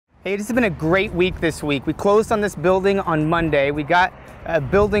Hey, this has been a great week this week. We closed on this building on Monday. We got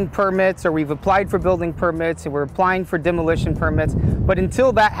building permits, or we've applied for building permits, and we're applying for demolition permits. But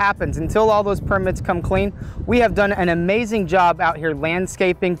until that happens, until all those permits come clean, we have done an amazing job out here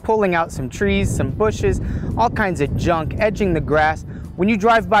landscaping, pulling out some trees, some bushes, all kinds of junk, edging the grass. When you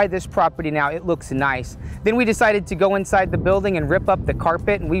drive by this property now, it looks nice. Then we decided to go inside the building and rip up the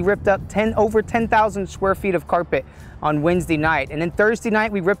carpet, and we ripped up over 10,000 square feet of carpet on Wednesday night. And then Thursday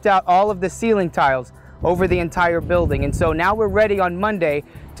night, we ripped out all of the ceiling tiles over the entire building. And so now we're ready on Monday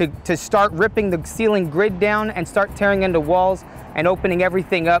to start ripping the ceiling grid down and start tearing into walls and opening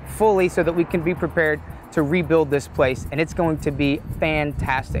everything up fully so that we can be prepared to rebuild this place, and it's going to be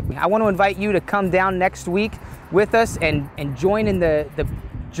fantastic. I want to invite you to come down next week with us and join in the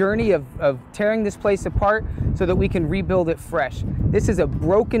journey of tearing this place apart so that we can rebuild it fresh. This is a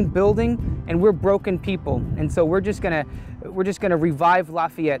broken building and we're broken people, and so we're just gonna revive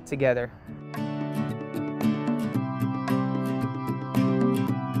Lafayette together.